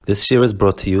This year is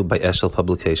brought to you by Eshel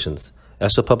Publications.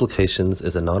 Eshel Publications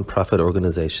is a non-profit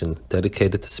organization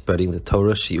dedicated to spreading the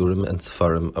Torah, Shiurim, and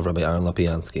Sefarim of Rabbi Aaron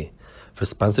Lapiansky. For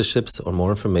sponsorships or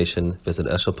more information, visit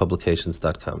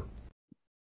eshelpublications.com.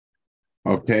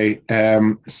 Okay,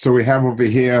 so we have over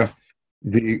here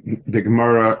the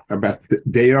Gemara about the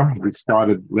Deah. We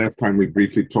started last time. We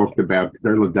briefly talked about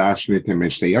Gdol Dashnit and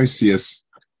Mishnayosius,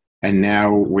 and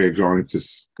now we're going to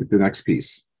the next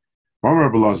piece.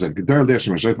 Amar Abelaza, Gdol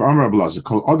Dashnit, Amar Abelaza,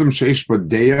 Kol Adam Sheish Bo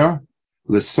Deah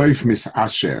L'Soif Mis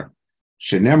Asher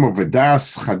Shenemo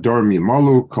V'Das Chador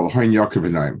Mimalu Kol Hain Yaakov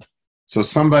V'Noim. So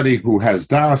somebody who has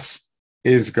das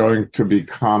is going to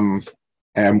become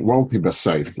wealthy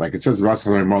b'seif, like it says,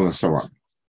 and so on.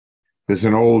 There's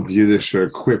an old Yiddish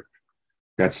quip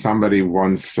that somebody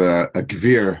once, a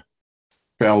gvir,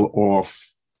 fell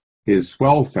off his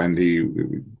wealth and he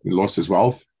lost his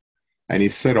wealth. And he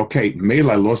said, okay, maybe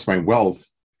I lost my wealth,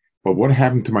 but what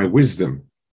happened to my wisdom?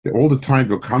 All the time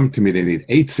they'll come to me, they need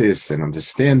eitzis and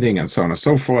understanding and so on and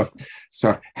so forth.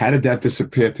 So how did that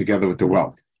disappear together with the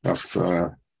wealth? That's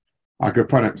a good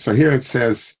point. So here it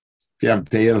says, so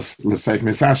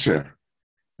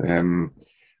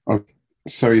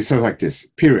he says like this,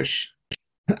 Pirish.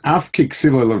 So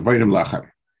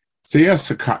yes,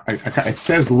 it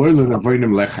says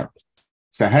lechem.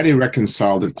 So how do you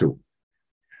reconcile the two?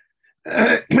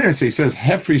 So he says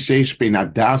hefri sheish bein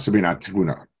das bein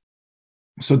tvuna.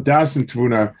 So das and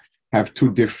tvuna have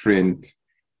two different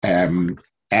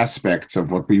aspects of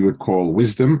what we would call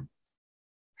wisdom.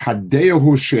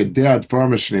 Hadeyahu she'edeh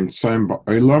advarim shenimtzoim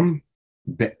ba'olam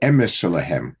be'emes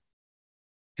shelahem.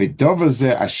 V'dova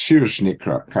zeh ashir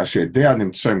shnikra kasher edeh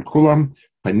nimtzoim kulam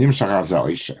panim shachar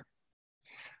za'oisha.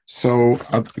 So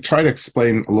I'll try to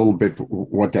explain a little bit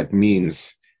what that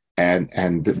means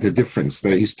and the difference.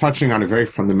 He's touching on a very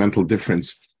fundamental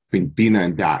difference between Bina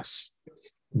and Das.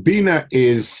 Bina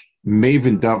is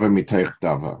Mevin Dava Mitoich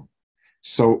Dava.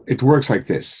 So it works like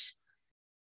this.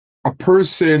 A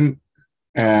person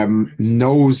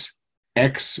knows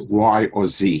X, Y, or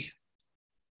Z.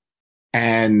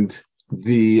 And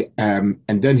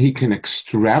then he can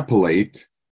extrapolate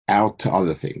out to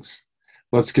other things.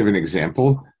 Let's give an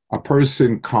example. A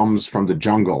person comes from the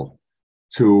jungle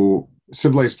to a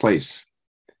civilized place,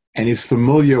 and he's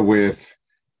familiar with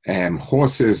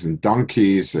horses and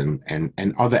donkeys and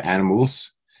other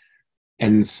animals.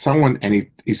 And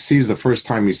he sees the first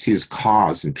time he sees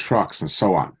cars and trucks and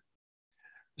so on.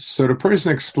 So the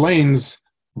person explains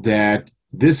that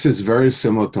this is very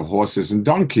similar to horses and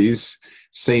donkeys,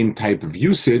 same type of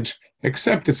usage,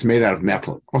 except it's made out of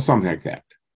metal or something like that.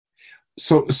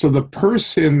 So the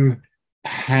person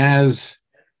has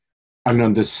an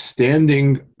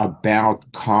understanding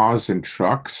about cars and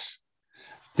trucks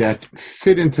that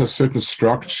fit into a certain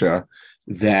structure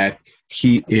that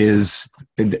he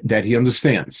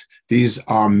understands. These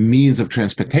are means of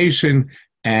transportation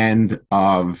and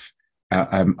of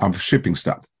shipping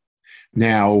stuff.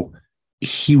 Now,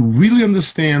 he really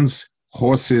understands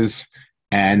horses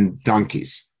and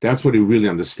donkeys. That's what he really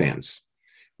understands.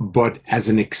 But as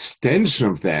an extension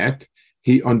of that,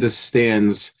 he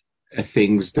understands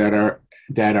things that are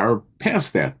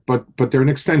past that, but they're an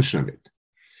extension of it.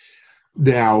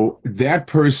 Now, that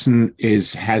person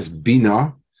has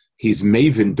bina, he's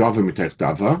mevin dava mitach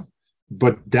dava,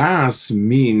 but das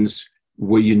means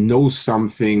where you know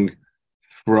something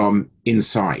from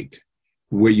inside,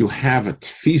 where you have a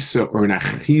tfisa or an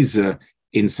achiza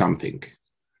in something.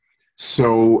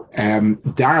 So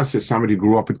Das is somebody who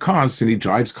grew up with cars, and he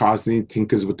drives cars and he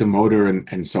tinkers with the motor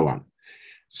and so on.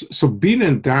 So Bina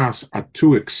and Das are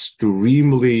two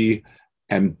extremely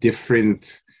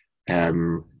different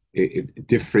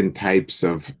types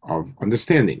of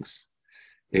understandings.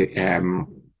 It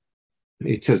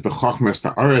says B'chochmas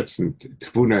ta'aretz, and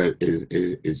Tvuna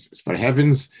is for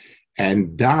heavens,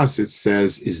 and Das, it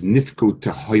says, is nifku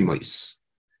tehoimos.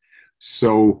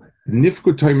 So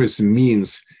nifku tehoimos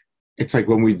means, it's like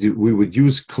when we would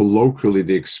use colloquially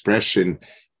the expression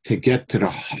to get to the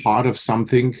heart of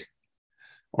something,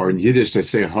 or in Yiddish they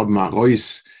say hab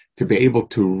marois, to be able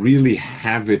to really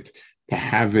have it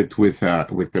with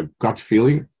a gut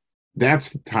feeling.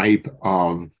 That's the type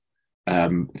of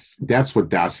that's what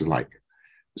Das is like.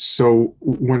 So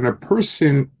when a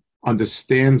person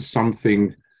understands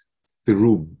something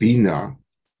through Bina,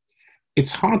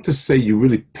 it's hard to say you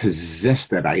really possess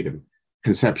that item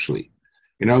conceptually.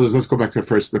 In other words, let's go back to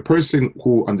the person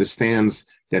who understands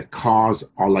that cars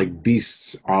are like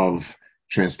beasts of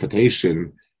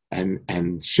transportation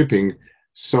and shipping.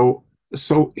 So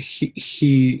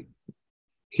he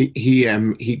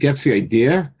gets the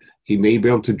idea. He may be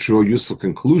able to draw useful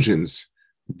conclusions,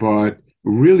 but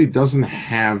really doesn't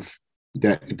have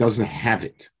that. It doesn't have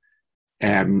it,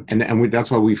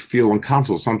 that's why we feel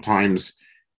uncomfortable sometimes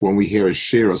when we hear a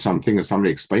shir or something, or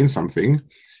somebody explains something,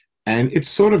 and it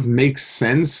sort of makes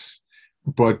sense,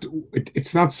 but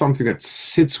it's not something that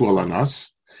sits well on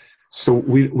us. So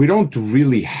we don't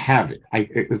really have it.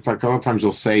 It's like a lot of times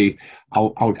you'll say,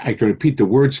 I can repeat the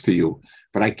words to you,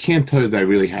 but I can't tell you that I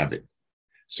really have it.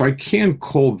 So I can't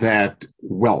call that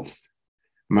wealth.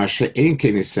 Masha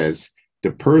Einkeni says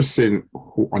the person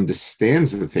who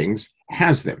understands the things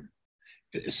has them.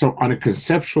 So on a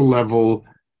conceptual level,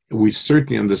 we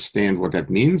certainly understand what that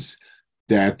means,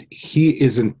 that he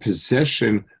is in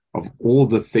possession of all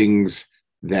the things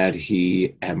that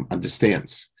he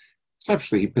understands.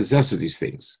 Conceptually, he possesses these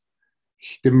things.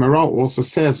 The Maral also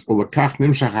says,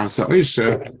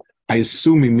 I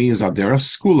assume he means that there are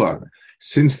skula,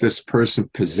 since this person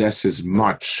possesses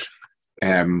much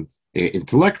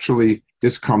intellectually,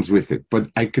 this comes with it.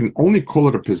 But I can only call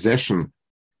it a possession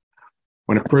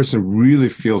when a person really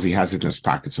feels he has it in his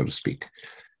pocket, so to speak.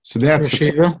 So that's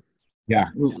Shiva, yeah.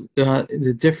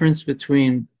 The difference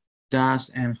between das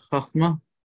and chachma.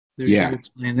 Yeah.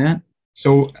 Explain that.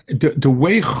 So the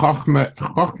way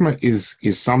chachma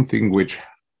is something which,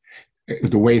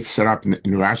 the way it's set up in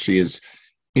Rashi is,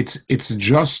 it's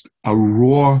just a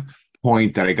raw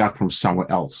point that I got from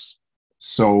somewhere else.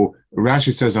 So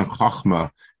Rashi says on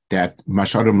chachma that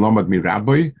masharim lomad mi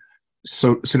rabbi.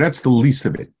 So that's the least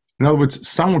of it. In other words,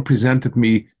 someone presented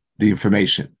me the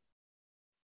information.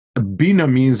 Bina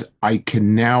means I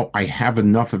have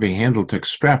enough of a handle to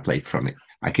extrapolate from it.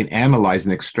 I can analyze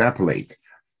and extrapolate.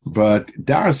 But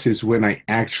das is when I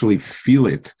actually feel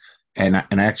it and I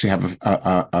actually have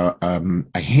a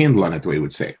handle on it, the way we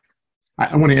would say.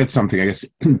 I want to add something. I guess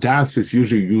das is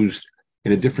usually used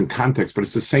in a different context, but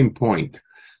it's the same point.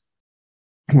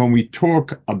 When we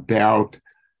talk about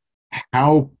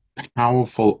how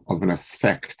powerful of an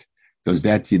effect does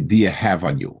that idea have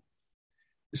on you?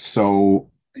 So,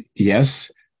 yes,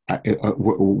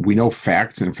 we know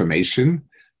facts and information,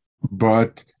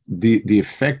 but the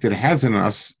effect it has on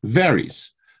us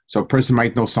varies. So a person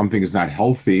might know something is not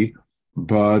healthy,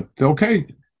 but okay,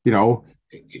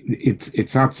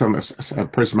 it's not a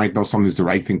person might know something is the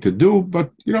right thing to do,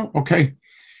 but okay.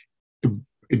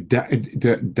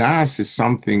 Das is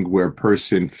something where a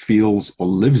person feels or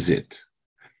lives it,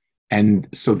 and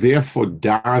so therefore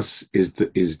das is the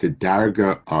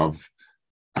darga of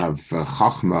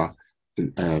chachma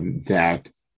that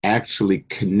actually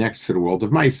connects to the world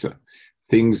of Maisa.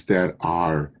 Things that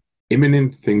are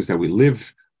imminent, things that we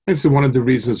live. It's one of the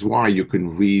reasons why you can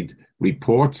read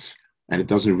reports and it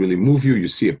doesn't really move you. You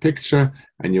see a picture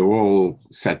and you're all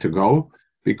set to go,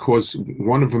 because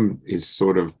one of them is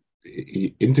sort of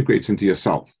integrates into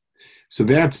yourself. So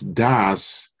that's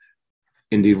das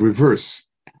in the reverse.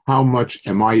 How much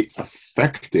am I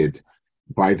affected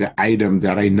by the item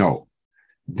that I know?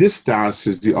 This das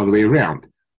is the other way around.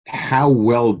 How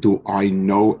well do I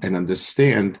know and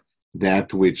understand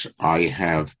that which I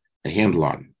have a handle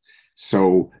on?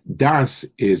 So das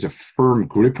is a firm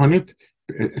grip on it.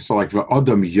 So like the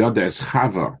Adam Yada es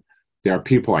Chava, there are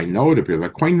people I know, there are people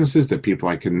acquaintances, there are people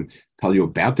I can tell you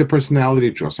about their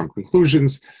personality, draw some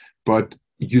conclusions, but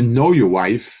you know your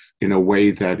wife in a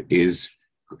way that is,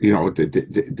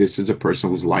 this is a person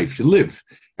whose life you live.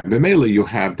 And b'meila you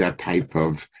have that type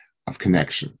of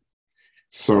connection.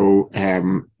 So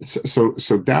das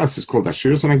is called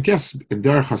Ashiros, and I guess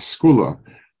derech haskula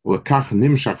lekach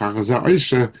nimshach achazah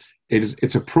oisha.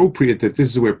 It's appropriate that this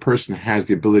is where a person has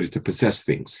the ability to possess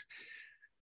things.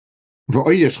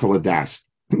 V'oyesh chaladas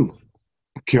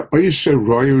ke oisha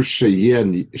royu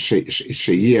sheyeh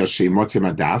sheimotzim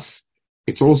adas.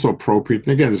 It's also appropriate,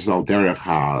 and again, this is al derech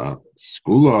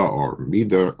haskula or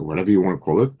mida or whatever you want to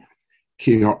call it.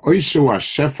 Ki ha'oisha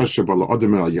ha'shefa shebala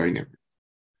odem el yonim.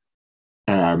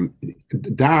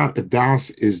 Das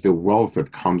is the wealth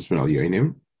that comes from El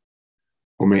Yonim.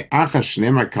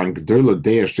 Kan gdola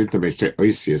dea shlita b'shtei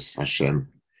oisius Hashem.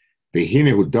 V'hine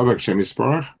hu dovak Hashem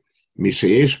yisparach,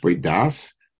 mishayesh b'y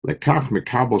das, lekach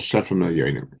mekabel shefem El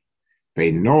Yonim.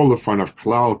 V'ino lefanav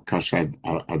klal kashad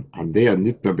adea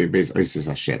nitna b'beis oisius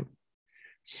Hashem.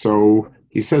 So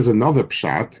he says another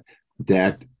pshat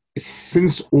that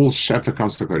since all shefa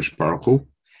comes to Kodesh Baruch Hu,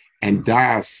 and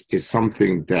das is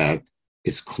something that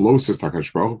is closest to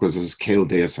HaKadosh Baruch Hu because it's Kel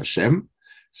Deus Hashem.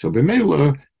 So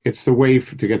b'meila, it's the way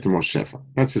to get the most shefa.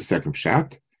 That's the second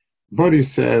pshat. But he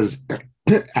says,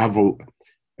 "Avol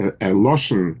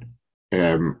loshen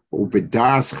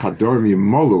ubedas chador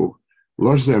mimolu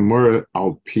losh zemur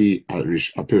al pi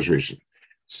rishon."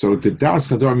 So the das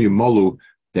chador mimolu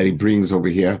that he brings over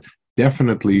here,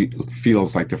 definitely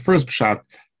feels like the first pshat,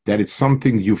 that it's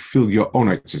something you feel your own.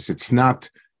 It's not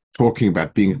talking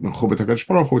about being mechubat HaKadosh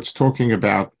Baruch Hu, it's talking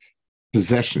about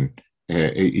possession,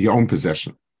 your own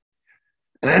possession.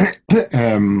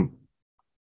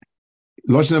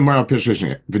 Loshen Amar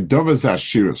Peshvishne, V'dova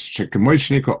Zashirus, Shekemoy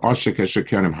Shniko Oshek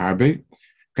Eshekyonim Harbe,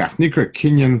 Kach Nikra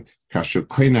Kinyan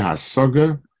Kashukoina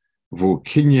Hasoga, Vu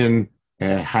Kinyan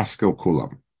Haskell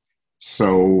Kulam.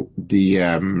 So the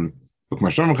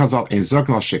Ukmashom Chazal in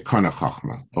Zoknal Shekona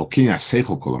Chachma, or Kinyan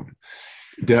Seichel Kulam.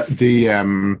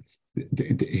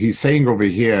 He's saying over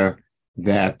here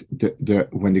that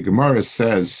when the Gemara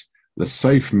says the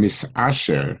Seif Mis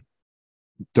Asher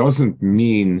doesn't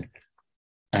mean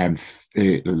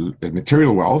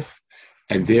material wealth,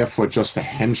 and therefore just a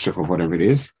hemshech of whatever it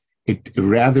is. It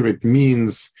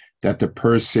means that the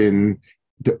person,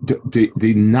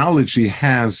 the knowledge he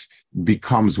has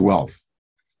becomes wealth.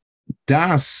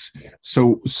 Das.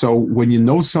 So when you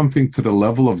know something to the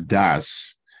level of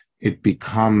das, it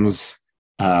becomes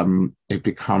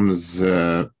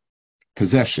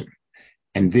possession,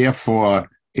 and therefore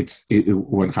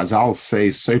when Chazal say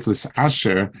Seiflis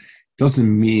Asher,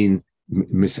 doesn't mean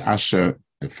misasher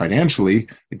financially,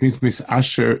 it means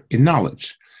misasher in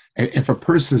knowledge. If a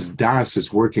person's das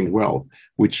is working well,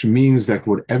 which means that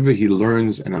whatever he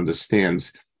learns and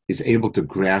understands is able to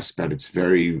grasp at its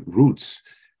very roots,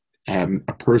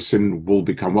 a person will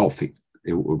become wealthy,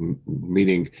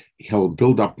 meaning he'll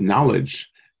build up knowledge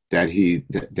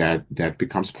that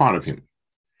becomes part of him.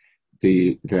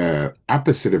 The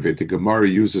opposite of it, the Gemara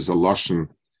uses a lashon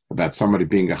about somebody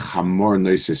being a chamor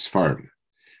noisis farm.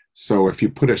 So if you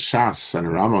put a shas and a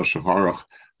Rama Shaharach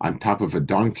on top of a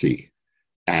donkey,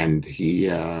 and he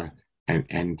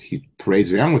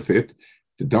parades around with it,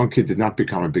 the donkey did not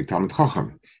become a big Talmid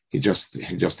Chacham. He just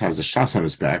has a shas on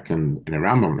his back and a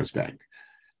Rama on his back.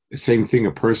 The same thing,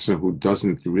 a person who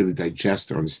doesn't really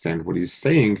digest or understand what he's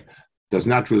saying does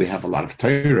not really have a lot of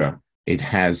Torah. He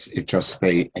has it,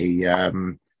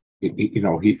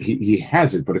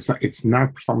 but it's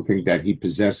not something that he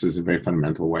possesses in a very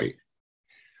fundamental way.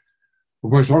 So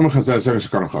I'm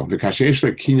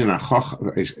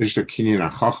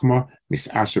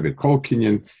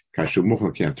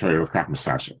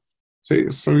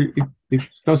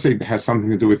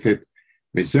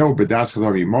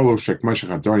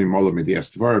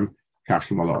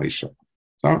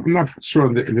not sure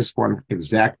on this one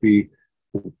exactly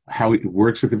how it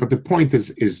works with it, but the point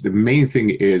is the main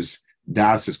thing is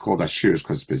das is called ashir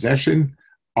because possession.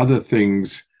 Other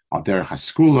things are there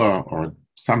haskula or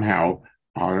somehow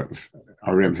are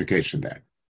ramification that.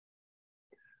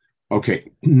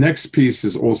 Okay, next piece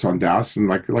is also on das, and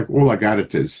like all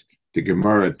agaritas, the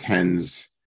Gemara tends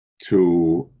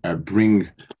to bring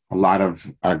a lot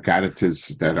of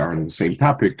agaritas that are on the same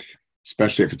topic,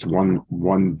 especially if it's one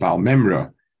Baal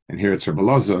Memra, and here it's Rebbe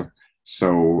Loza,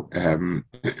 so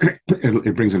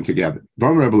it brings them together.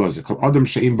 Rebbe Loza called Adam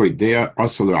Shein Boidea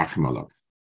Asal Rachim Alav.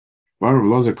 Rebbe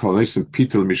Loza called Nisan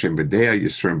Pitel Mishem Boidea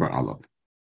Yisrael Bar Alav.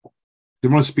 They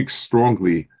want to speak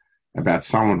strongly about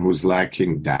someone who's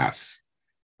lacking das.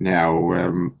 Now,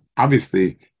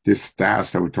 obviously, this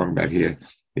das that we're talking about here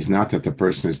is not that the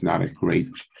person is not a great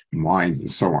mind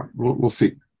and so on. We'll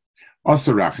see.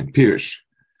 Also, Rachin Pirish.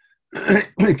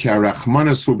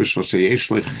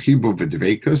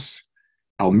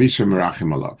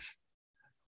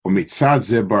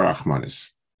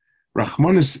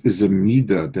 Rachmanis is a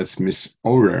midah that's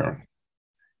misorer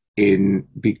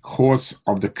because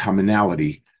of the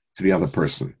commonality to the other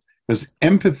person. Because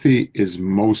empathy is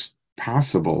most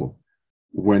possible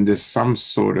when there's some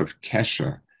sort of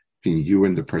kesher between you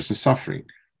and the person suffering.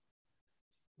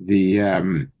 The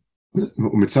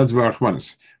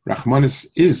Rachmanis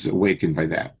is awakened by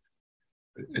that.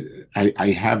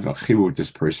 I have a chibur with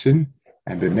this person,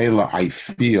 and b'meila I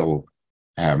feel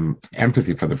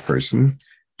empathy for the person,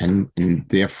 and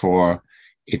therefore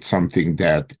it's something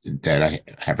that I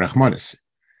have Rachmanis.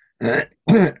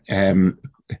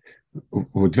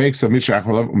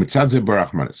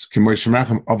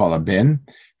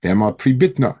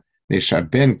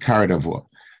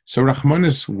 So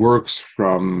Rachmanis works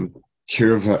from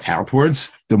kirva outwards.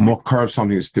 The more curved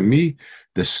something is to me,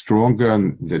 the stronger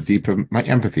and the deeper my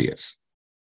empathy is.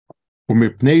 So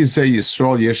Rachmanis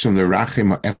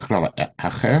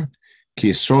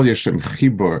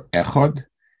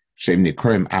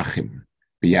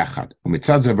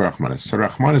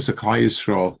and Klal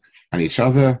Yisrael on each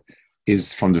other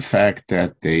is from the fact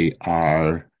that they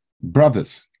are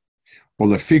brothers.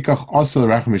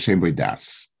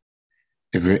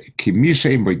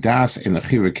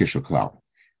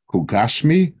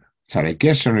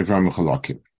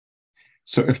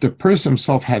 So if the person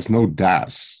himself has no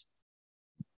das,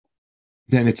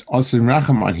 then it's also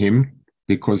rachem on him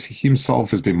because he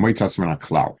himself has been moitzatz min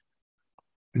haklal.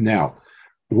 Now,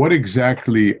 what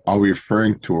exactly are we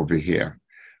referring to over here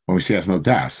when we say has no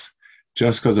das?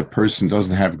 Just because a person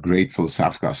doesn't have great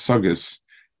philosophical sugas,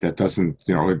 that doesn't,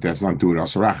 it does not do it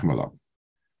also rachem.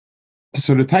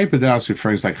 So the type of das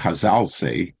reference like Chazal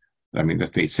say,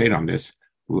 that they say on this,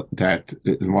 that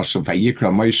Moshe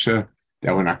Vayikra Moshe,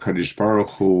 that when HaKadosh Baruch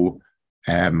Hu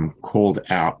called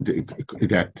out,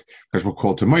 that because we're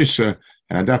called to Moshe,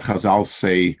 and that Chazal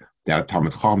say that a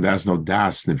Talmid Chacham that has no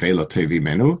das nevela tevi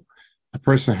menu, a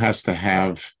person has to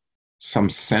have some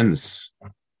sense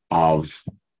of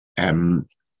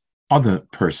other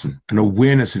person, an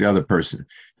awareness of the other person.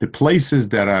 The places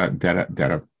that are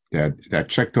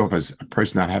checked off as a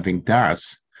person not having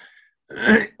das,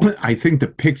 I think the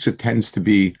picture tends to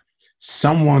be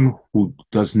someone who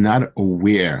does not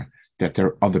aware that there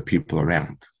are other people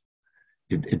around.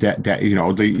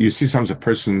 You see sometimes a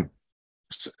person.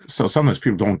 So sometimes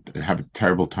people don't have a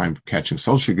terrible time catching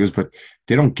social cues, but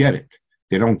they don't get it.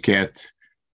 They don't get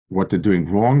what they're doing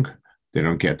wrong. They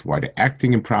don't get why they're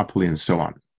acting improperly, and so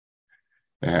on.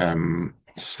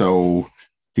 So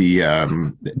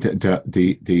that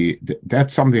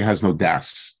somebody has no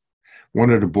das. One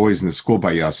of the boys in the school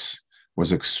by us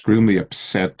was extremely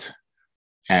upset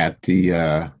at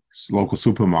the local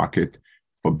supermarket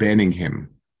for banning him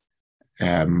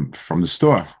from the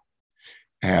store.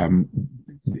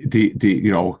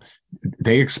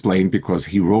 They explained because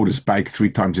he rode his bike 3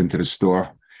 times into the store,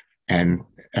 and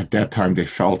at that time they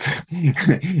felt,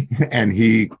 and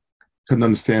he couldn't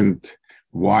understand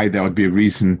why there would be a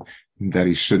reason that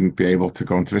he shouldn't be able to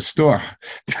go into the store.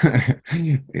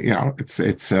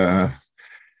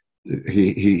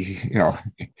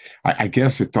 I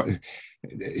guess it.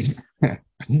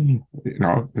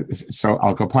 So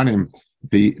I'll go upon him.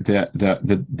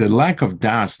 The lack of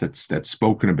das that's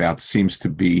spoken about seems to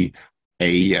be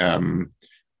a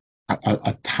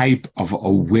type of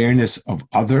awareness of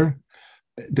other,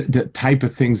 the type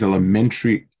of things,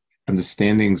 elementary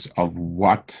understandings of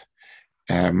what,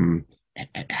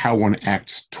 how one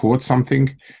acts towards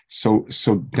something. So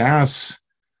das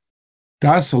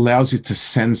allows you to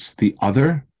sense the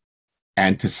other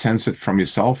and to sense it from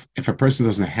yourself. If a person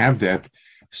doesn't have that,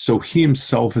 so he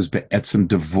himself is be'etzem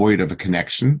devoid of a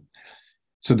connection.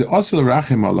 So the Osel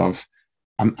Rachim Alav,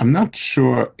 I'm not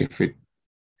sure if it,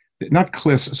 not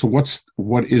clear. So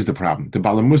what is the problem? The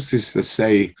Balamus is to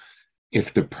say,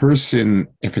 if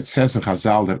it says in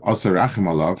Chazal that Osel Rachim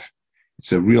Alav,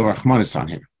 it's a real Rachmanis on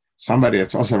him. Somebody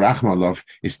that's Osel Rachim Alav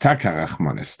is Taka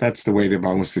Rachmanis. That's the way the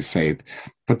Balamus is say it.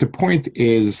 But the point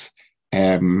is,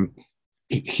 Kilo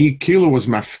was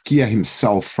mafkia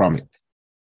himself from it.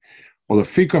 Well, the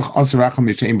fikach asracham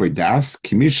mishein boidas,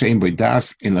 kimishein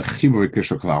boidas in the chibur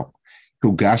kishoklau,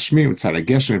 who gashmi mitzad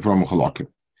gashmi from chalakim.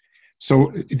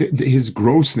 So his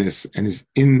grossness and his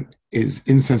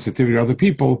insensitivity to other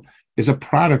people is a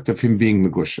product of him being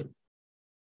megusha.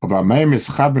 So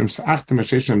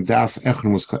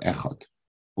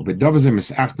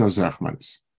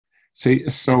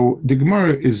the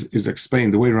Gemara is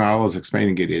explained, the way Ra'al is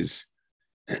explaining it is,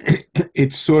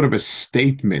 it's sort of a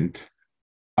statement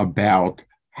about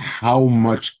how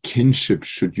much kinship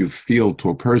should you feel to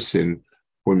a person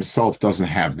who himself doesn't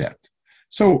have that.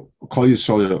 So, Kol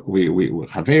Yisrael,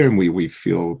 we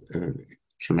feel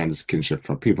tremendous kinship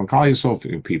from people. Kol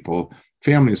Yisrael, people,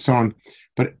 family, and so on.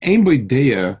 But Ein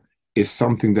B'Idea is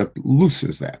something that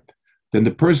loosens that. Then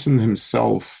the person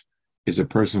himself is a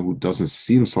person who doesn't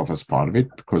see himself as part of it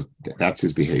because that's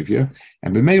his behavior.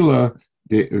 And B'Meila,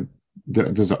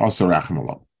 there's also Rachim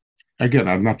Alav. Again,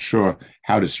 I'm not sure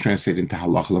how this translates into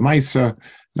Halach L'Maisa.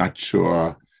 Not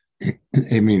sure.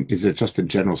 Is it just a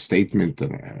general statement?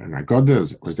 And I got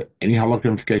this. Was there any halachic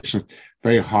ramification?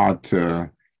 Very hard to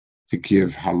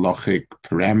give halachic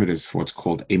parameters for what's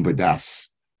called Ein B'das.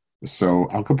 So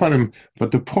I'll compare them. But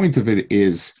the point of it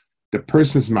is the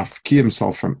person's mafki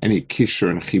himself from any kishur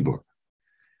and chibur.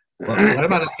 Well, what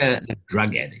about like a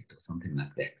drug addict or something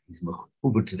like that? He's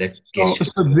over to that.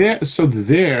 So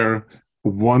there,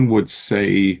 one would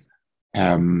say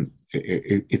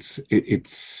it's.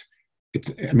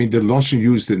 I mean, the lashon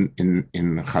used in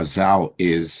Chazal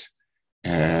is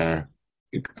chazasei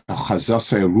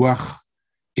ruach.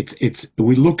 It's.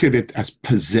 We look at it as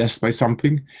possessed by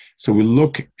something. So we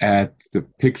look at the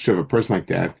picture of a person like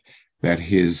that. There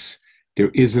is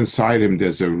inside him.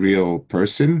 There's a real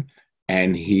person.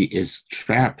 And he is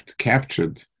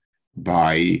captured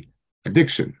by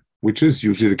addiction, which is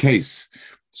usually the case.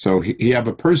 So you have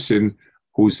a person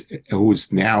who's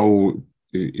now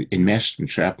enmeshed and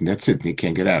trapped, and that's it, and he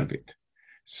can't get out of it.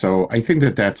 So I think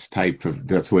that's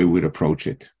the way we'd approach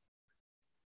it.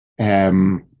 I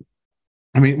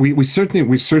mean, we certainly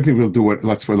will do what.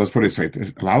 Let's put it this way: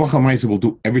 Halacha will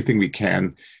do everything we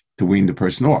can to wean the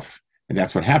person off, and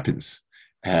that's what happens.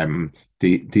 We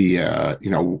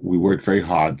work very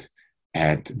hard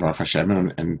at Baruch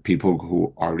Hashem, and people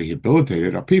who are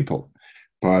rehabilitated are people,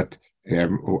 but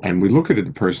and we look at it,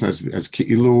 the person as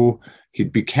Ki'ilu,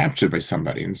 he'd be captured by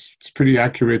somebody, and it's pretty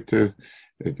accurate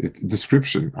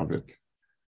description of it.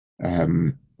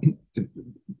 And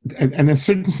in a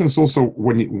certain sense, also,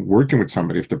 when you're working with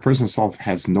somebody, if the person himself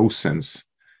has no sense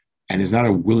and is not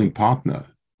a willing partner,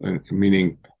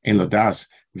 meaning in ladas,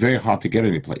 very hard to get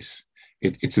any place.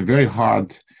 It's very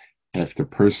hard if the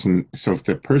person has a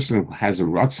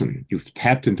ratzon, you've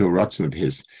tapped into a ratzon of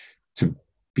his to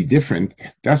be different.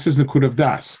 That's his nakud of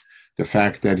das, the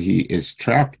fact that he is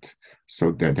trapped.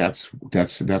 So that's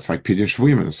like Pidyon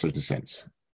Shvuyim in a certain sense.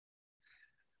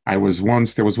 There was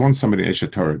once somebody in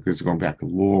Eshet Torah, this is going back a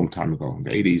long time ago, in the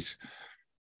 80s.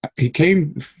 He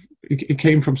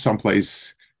came from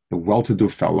someplace, a well-to-do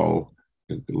fellow,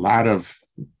 a lot of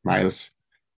miles,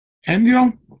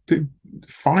 and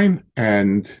fine.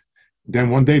 And then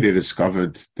one day they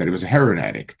discovered that he was a heroin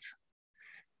addict,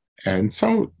 and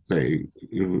so they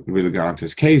really got onto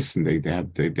his case, and they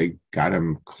got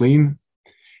him clean.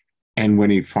 And when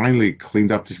he finally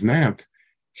cleaned up his net,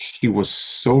 he was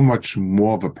so much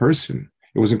more of a person.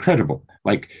 It was incredible.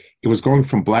 Like, it was going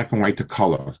from black and white to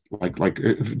color,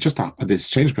 just this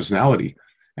changed personality.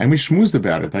 And we schmoozed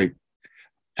about it.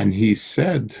 And he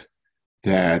said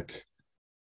that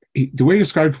the way he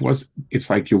described it was, it's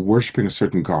like you're worshiping a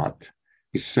certain god.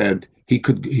 He said he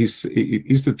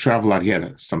used to travel out. He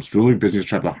had some jewelry business,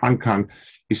 travel to Hong Kong.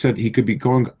 He said he could be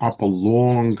going up a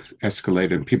long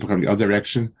escalator and people come the other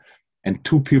direction, and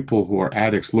two people who are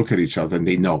addicts look at each other and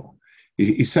they know.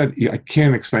 He said, I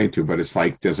can't explain it to you, but it's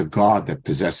like there's a God that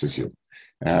possesses you.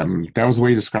 That was the way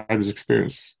he described his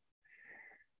experience.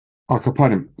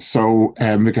 So,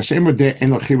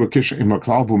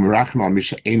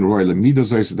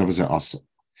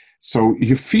 so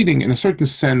you're feeding, in a certain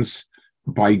sense,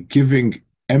 by giving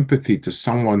empathy to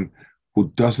someone who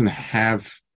doesn't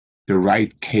have the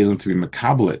right kalim to be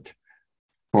makabelit.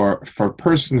 For a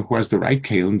person who has the right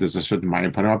kalim, there's a certain mind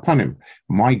upon him.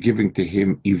 My giving to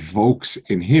him evokes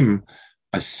in him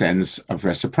a sense of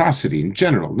reciprocity in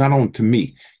general, not only to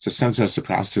me. It's a sense of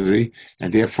reciprocity,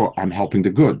 and therefore I'm helping the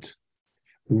good.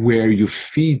 Where you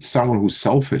feed someone who's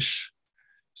selfish,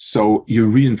 so you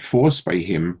reinforce by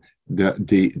him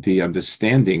the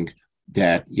understanding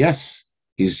that, yes,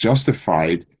 he's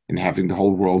justified in having the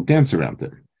whole world dance around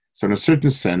him. So in a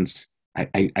certain sense,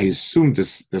 I assume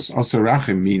this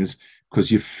asarachim means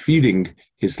because you're feeding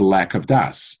his lack of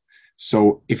das.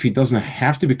 So if he doesn't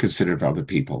have to be considerate of other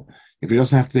people, if he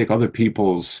doesn't have to take other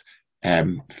people's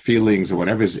feelings or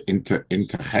whatever is into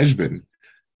cheshbon,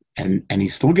 and he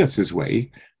still gets his way,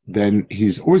 then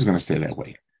he's always going to stay that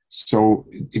way. So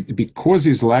because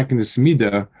he's lacking this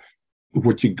midah,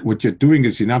 what you're doing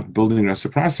is you're not building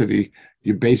reciprocity.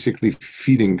 You're basically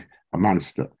feeding a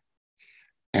monster.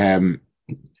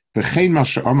 V'chein ma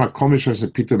she'amar kol mi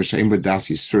she'aseh pita b'she'im b'das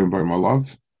yisurim b'orim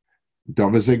olav,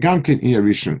 davar zeh gam ken iya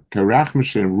rishon, k'rachim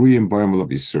she'en ruyim b'orim olav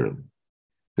yisurim.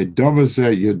 V'davar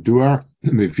zeh yodua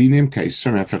mevinim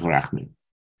k'yisurim hefech rachmim.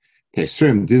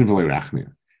 K'yisurim din v'lei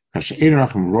rachmim. K'she'en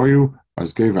rachim royu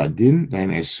as gei v'adin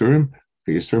dayin yisurim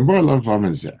v'yisurim b'orim olav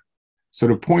v'amen zeh. So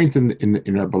the point in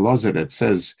Rabbi Lazar that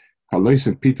says halois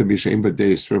and pita b'she'im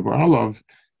b'dei yisurim b'orim olav,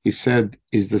 he said,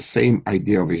 is the same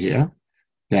idea over here,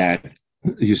 that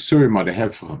Yisurim are the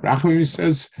hefech rachmim, he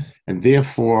says, and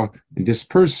therefore, in this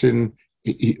person,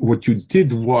 what you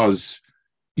did was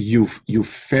you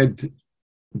fed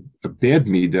a bad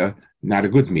midah, not a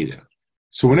good midah.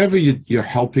 So whenever you're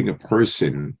helping a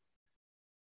person,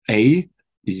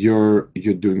 you're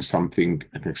doing something,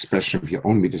 an expression of your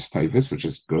own midas taivus, which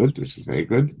is good, which is very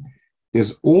good.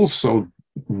 There's also,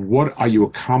 what are you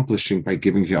accomplishing by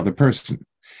giving the other person?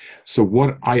 So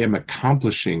what I am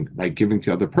accomplishing by giving to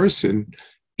the other person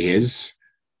is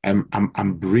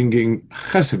I'm bringing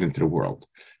chesed into the world.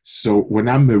 So when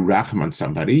I'm merachim on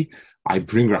somebody, I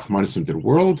bring rachmanis into the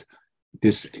world.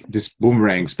 This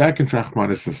boomerangs back into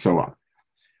rachmanis and so on.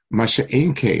 Masha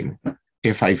ein kain,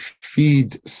 if I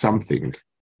feed something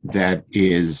that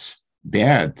is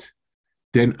bad,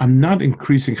 then I'm not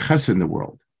increasing chesed in the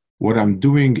world. What I'm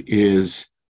doing is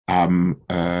I'm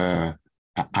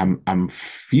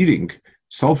feeding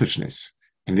selfishness,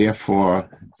 and therefore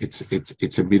it's a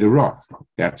midah.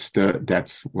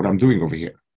 That's what I'm doing over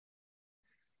here.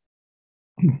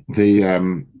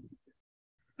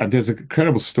 there's a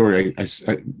incredible story. I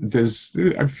think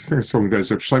it's from guys.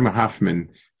 Shlomo Hoffman.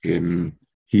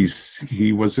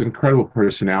 He was an incredible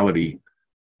personality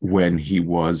when he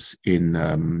was in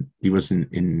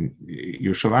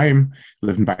Yerushalayim,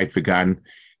 lived in Beit Vegan.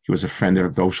 He was a friend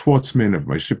of Dov Schwartzman, of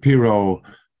Moshe Shapiro.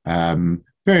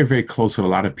 Very, very close with a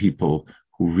lot of people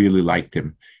who really liked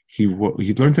him.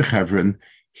 He'd learned to Hebron.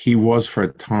 He was for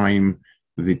a time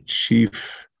the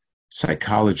chief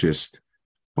psychologist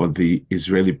for the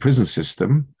Israeli prison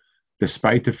system,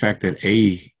 despite the fact that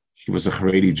A, he was a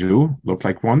Haredi Jew, looked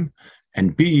like one,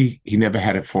 and B, he never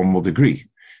had a formal degree.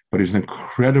 But he was an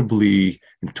incredibly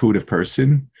intuitive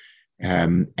person.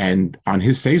 And on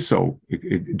his say-so,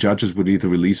 judges would either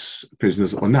release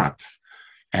prisoners or not.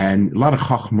 And a lot of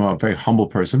chachma, a very humble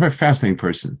person, a very fascinating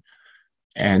person.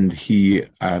 And he,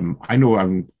 I know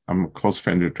I'm a close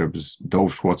friend of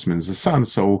Dov Schwartzman's son,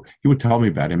 so he would tell me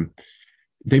about him.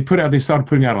 They started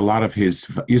putting out a lot of he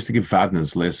used to give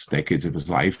Wagner's list, decades of his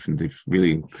life, and they're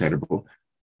really incredible.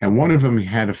 And one of them, he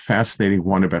had a fascinating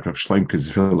one about Rav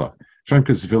Shloimke's villa.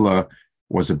 Shloimke's villa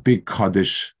was a big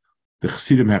Kaddish. The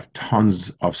Chassidim have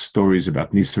tons of stories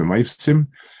about Nisim and Moifsim.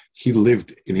 He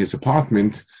lived in his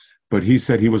apartment, but he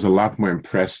said he was a lot more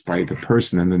impressed by the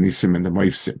person than the Nisim and the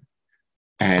Moifsim.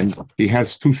 And he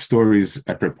has two stories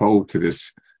apropos to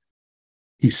this.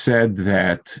 He said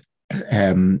that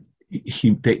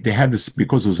they had this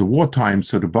because it was a wartime,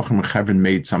 so the Bachar Mechevin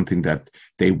made something that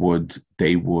they would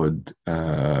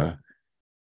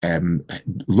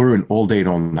learn all day and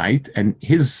all night. And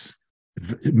his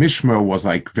Mishmer was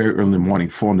like very early in the morning,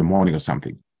 4 a.m. or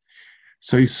something.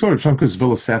 So he saw Shloimke's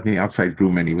villa sat in the outside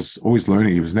room, and he was always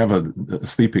learning. He was never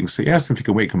sleeping. So he asked him if he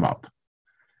could wake him up.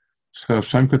 So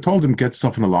Shloimke told him, get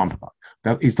yourself an alarm clock.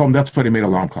 He told him that's why they made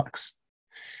alarm clocks.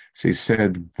 So he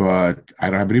said, but I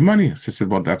don't have any money. So he said,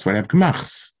 well, that's why I have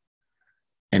gemachs.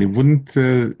 And he wouldn't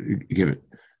give it.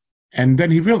 And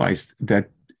then he realized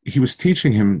that he was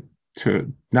teaching him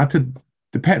not to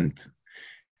depend.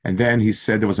 And then he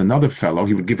said there was another fellow,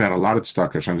 he would give out a lot of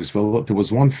stock at Shloimke's villa. There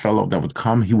was one fellow that would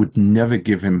come, he would never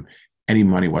give him any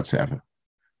money whatsoever.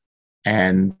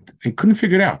 And he couldn't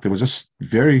figure it out. There was just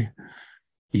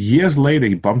years later,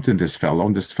 he bumped into this fellow,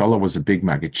 and this fellow was a big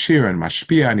Maggid Shir and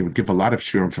Mashpia, and he would give a lot of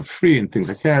shirim for free and things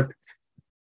like that.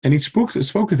 And he spoke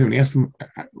with him, and he asked him,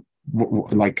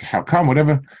 like, how come,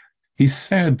 whatever. He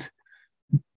said,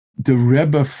 the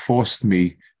Rebbe forced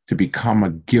me to become a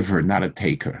giver, not a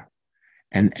taker.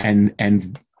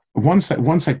 And once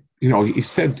I, he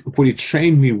said what he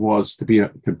trained me was to be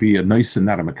a nice and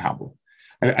not a makabel.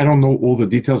 I don't know all the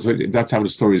details. That's how the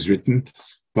story is written,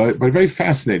 but very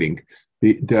fascinating.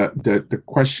 The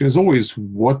question is always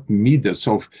what midah.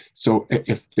 So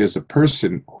if there's a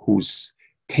person who's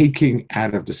taking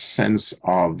out of the sense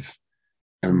of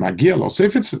magielo. So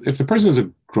if the person is a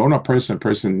grown-up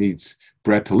person needs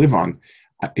bread to live on,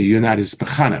 you're not his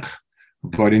mechanech.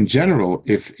 But in general,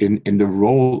 if in the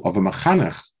role of a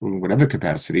mechanech, in whatever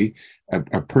capacity,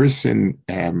 a person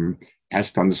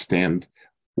has to understand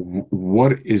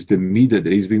what is the midah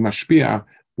that he's being mashpia,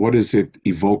 what is it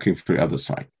evoking for the other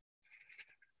side.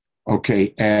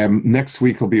 Okay, next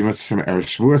week will be Bez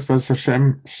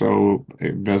Hashem. So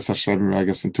Bez Hashem, I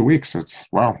guess in 2 weeks. So it's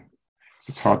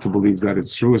hard to believe that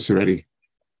it's Shavuos already.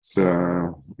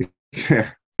 So yeah.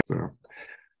 So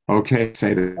okay,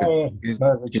 say that.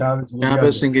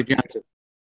 Shabbos and good.